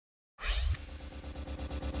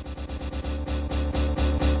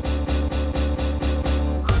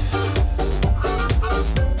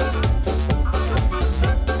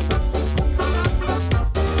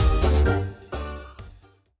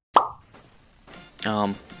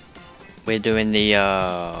Um, we're doing the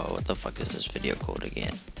what the fuck is this video called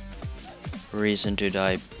again?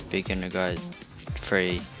 R2DA Beginner Guides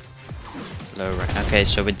 3 low rank. Okay,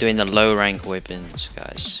 so we're doing the low rank weapons,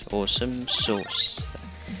 guys. Awesome sauce.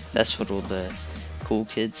 That's what all the cool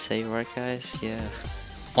kids say, right, guys? Yeah.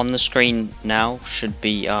 On the screen now should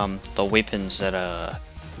be the weapons that are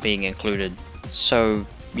being included. So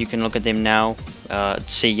you can look at them now,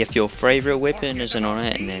 see if your favorite weapon isn't on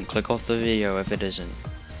it, and then click off the video if it isn't,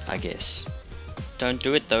 I guess. Don't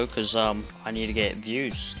do it though, because I need to get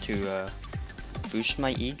views to boost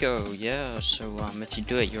my ego, yeah. So if you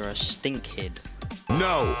do it, you're a stinkhead.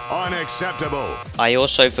 No, unacceptable. I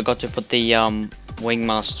also forgot to put the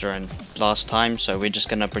Wingmaster in last time, so we're just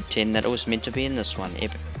gonna pretend that it was meant to be in this one.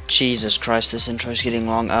 Jesus Christ, this intro's getting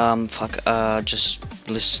long. Just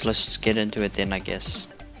let's get into it then, I guess.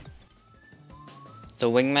 The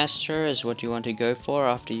Wingmaster is what you want to go for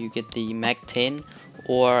after you get the Mac 10,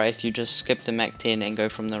 or if you just skip the Mac 10 and go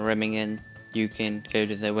from the Remington, you can go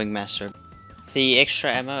to the Wingmaster. The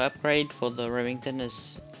extra ammo upgrade for the Remington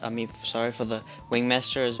is, for the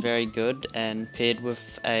Wingmaster is very good, and paired with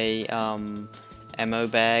a ammo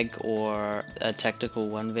bag or a tactical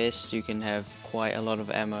one vest, you can have quite a lot of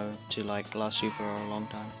ammo to like last you for a long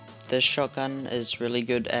time. This shotgun is really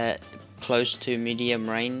good at close to medium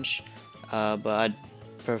range, but I'd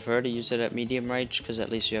prefer to use it at medium range because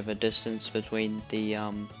at least you have a distance between the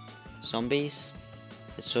zombies.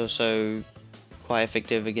 It's also quite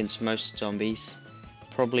effective against most zombies.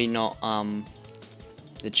 Probably not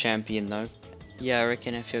the champion though. Yeah, I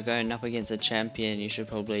reckon if you're going up against a champion, you should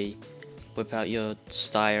probably whip out your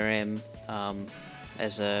Styrem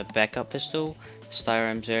as a backup pistol.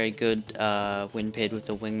 Styrem's very good when paired with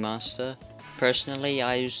the Wingmaster. Personally,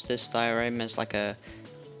 I use the Styrem as like a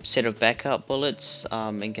set of backup bullets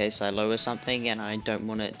in case I lower something and I don't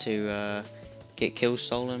want it to get kill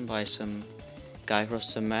stolen by some guy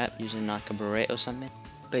across the map using like a barrette or something.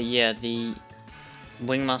 But yeah, the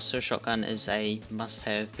Wingmaster shotgun is a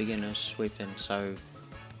must-have beginner's weapon, so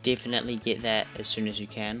definitely get that as soon as you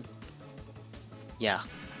can. Yeah.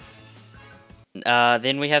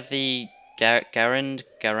 Then we have the Garand,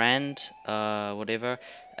 whatever.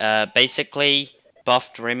 Basically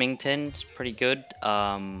buffed Remington, it's pretty good.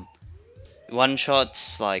 One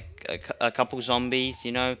shots like a couple zombies,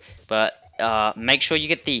 you know, but make sure you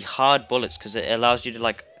get the hard bullets because it allows you to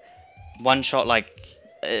like one shot like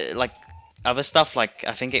other stuff. Like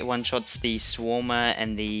I think it one shots the Swarmer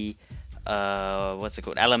and the what's it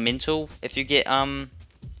called, Elemental if you get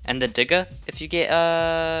and the Digger if you get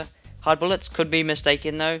hard bullets. Could be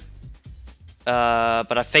mistaken though,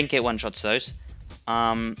 but I think it one shots those.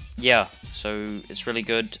 Yeah, so it's really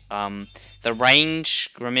good. The range,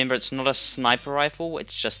 remember, it's not a sniper rifle,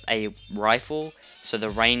 it's just a rifle, so the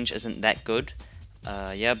range isn't that good.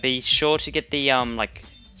 Yeah, be sure to get the like,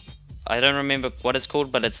 I don't remember what it's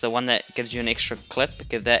called, but it's the one that gives you an extra clip.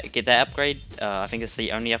 Get that upgrade. I think it's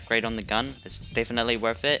the only upgrade on the gun. It's definitely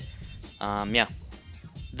worth it. Yeah.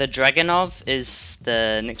 The Dragunov is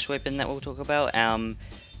the next weapon that we'll talk about.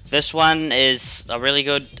 This one is a really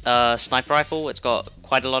good sniper rifle. It's got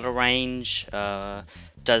quite a lot of range.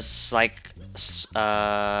 Does like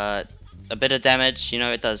a bit of damage. You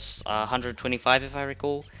know, it does 125 if I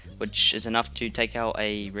recall, which is enough to take out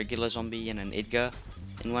a regular zombie and an Edgar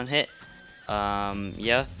in one hit.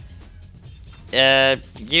 Yeah.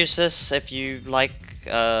 Use this if you like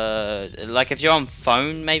if you're on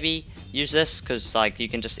phone, maybe use this because like you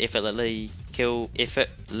can just effortlessly kill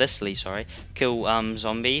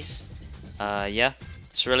zombies. Yeah,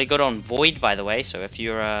 it's really good on Void, by the way. So if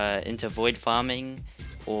you're into Void farming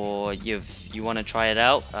or you want to try it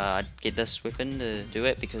out, I'd get this weapon to do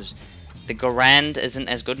it because the Garand isn't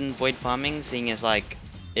as good in Void farming, seeing as like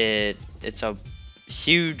it's a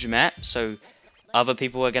huge map, so other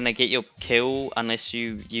people are gonna get your kill unless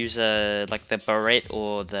you use like the barrette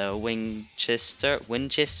or the Winchester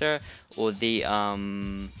or the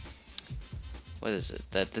what is it,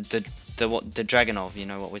 the Dragunov, you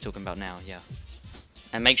know what we're talking about now. Yeah,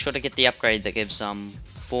 and make sure to get the upgrade that gives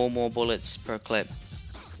 4 more bullets per clip.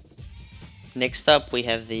 Next up we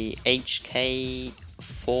have the HK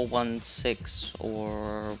 416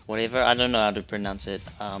 or whatever, I don't know how to pronounce it.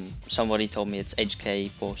 Somebody told me it's HK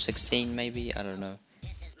 416 maybe, I don't know.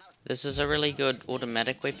 This is a really good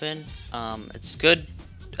automatic weapon. It's good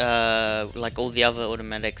like all the other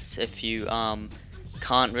automatics if you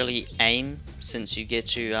can't really aim, since you get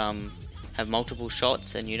to have multiple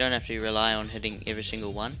shots and you don't have to rely on hitting every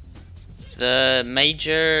single one. The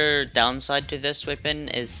major downside to this weapon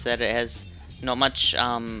is that it has not much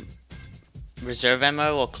reserve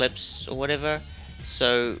ammo or clips or whatever.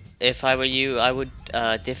 So if I were you, I would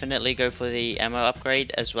definitely go for the ammo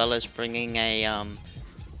upgrade, as well as bringing a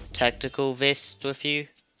tactical vest with you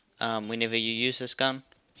whenever you use this gun.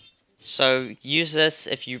 So use this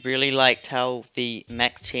if you really liked how the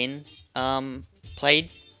Mac 10 played.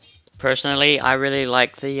 Personally, I really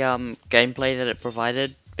like the gameplay that it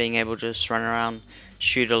provided, being able to just run around,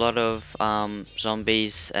 shoot a lot of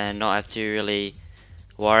zombies, and not have to really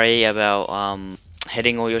worry about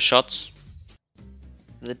hitting all your shots.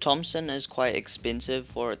 The Thompson is quite expensive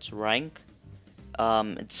for its rank.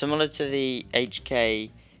 It's similar to the HK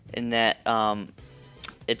in that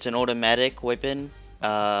it's an automatic weapon.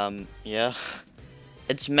 Yeah.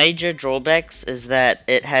 Its major drawbacks is that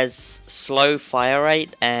it has slow fire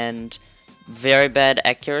rate and very bad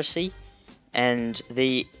accuracy, and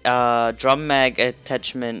the drum mag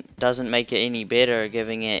attachment doesn't make it any better,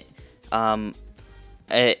 giving it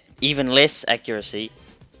even less accuracy.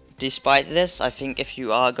 Despite this, I think if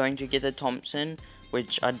you are going to get the Thompson,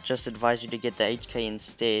 which I'd just advise you to get the HK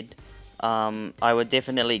instead, I would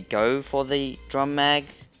definitely go for the drum mag,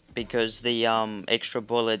 because the extra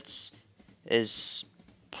bullets is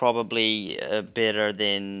probably better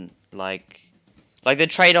than like the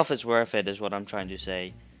trade-off is worth it, is what I'm trying to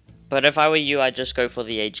say. But if I were you, I'd just go for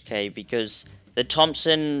the HK, because the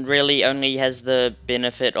Thompson really only has the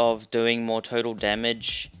benefit of doing more total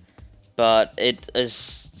damage, but it is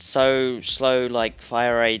so slow, like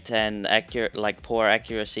fire rate and poor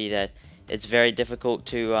accuracy, that it's very difficult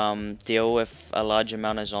to deal with a large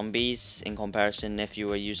amount of zombies. In comparison, if you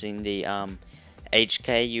were using the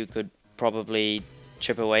HK, you could probably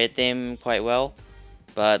chip away at them quite well.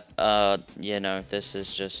 But you know, this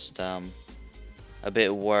is just a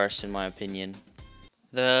bit worse in my opinion.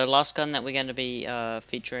 The last gun that we're going to be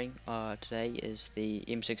featuring today is the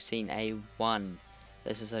M16A1.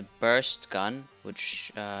 This is a burst gun,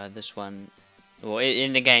 which this one, well,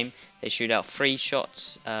 in the game they shoot out 3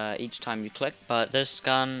 shots each time you click, but this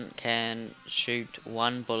gun can shoot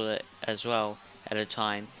 1 bullet as well at a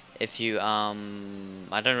time. If you I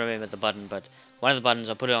don't remember the button, but one of the buttons,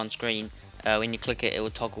 I'll put it on screen. When you click it, it will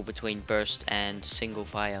toggle between burst and single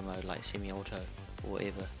fire mode, like semi-auto or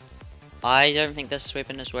whatever. I don't think this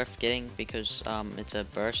weapon is worth getting, because it's a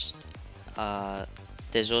burst.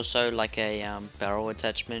 There's also like a barrel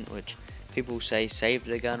attachment, which people say saved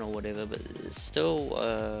the gun or whatever, but it's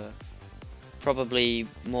still probably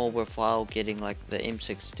more worthwhile getting like the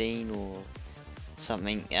M16 or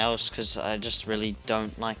something else, because I just really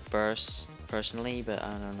don't like bursts personally. But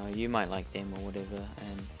I don't know, you might like them or whatever,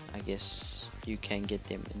 and I guess you can get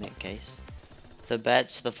them in that case. The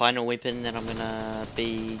bat's the final weapon that I'm gonna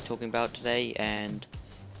be talking about today, and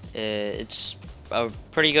it's a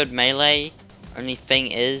pretty good melee. Only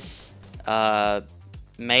thing is,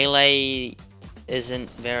 melee isn't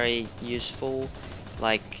very useful.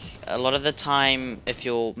 Like, a lot of the time, if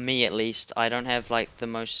you're me at least, I don't have like the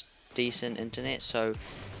most decent internet, so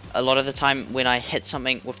a lot of the time when I hit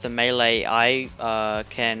something with the melee, I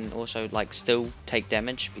can also like still take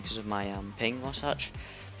damage because of my ping or such.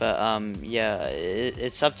 But yeah,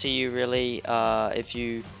 it's up to you really if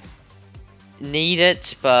you need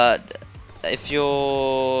it. But if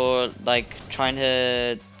you're like trying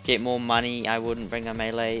to get more money, I wouldn't bring a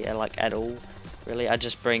melee like at all. Really, I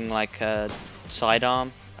just bring like a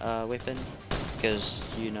sidearm weapon, because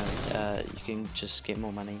you know you can just get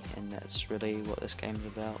more money, and that's really what this game's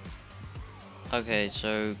about. Okay,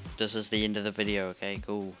 so this is the end of the video. Okay,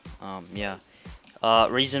 cool. Yeah.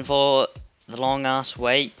 Reason for the long ass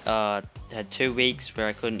wait. Had 2 weeks where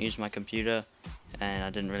I couldn't use my computer, and I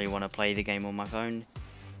didn't really want to play the game on my phone.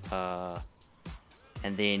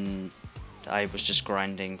 And then I was just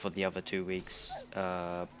grinding for the other 2 weeks,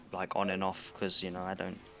 like on and off, because you know I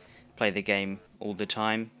don't play the game all the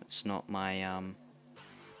time. It's not my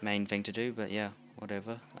main thing to do. But yeah,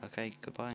 whatever. Okay, goodbye.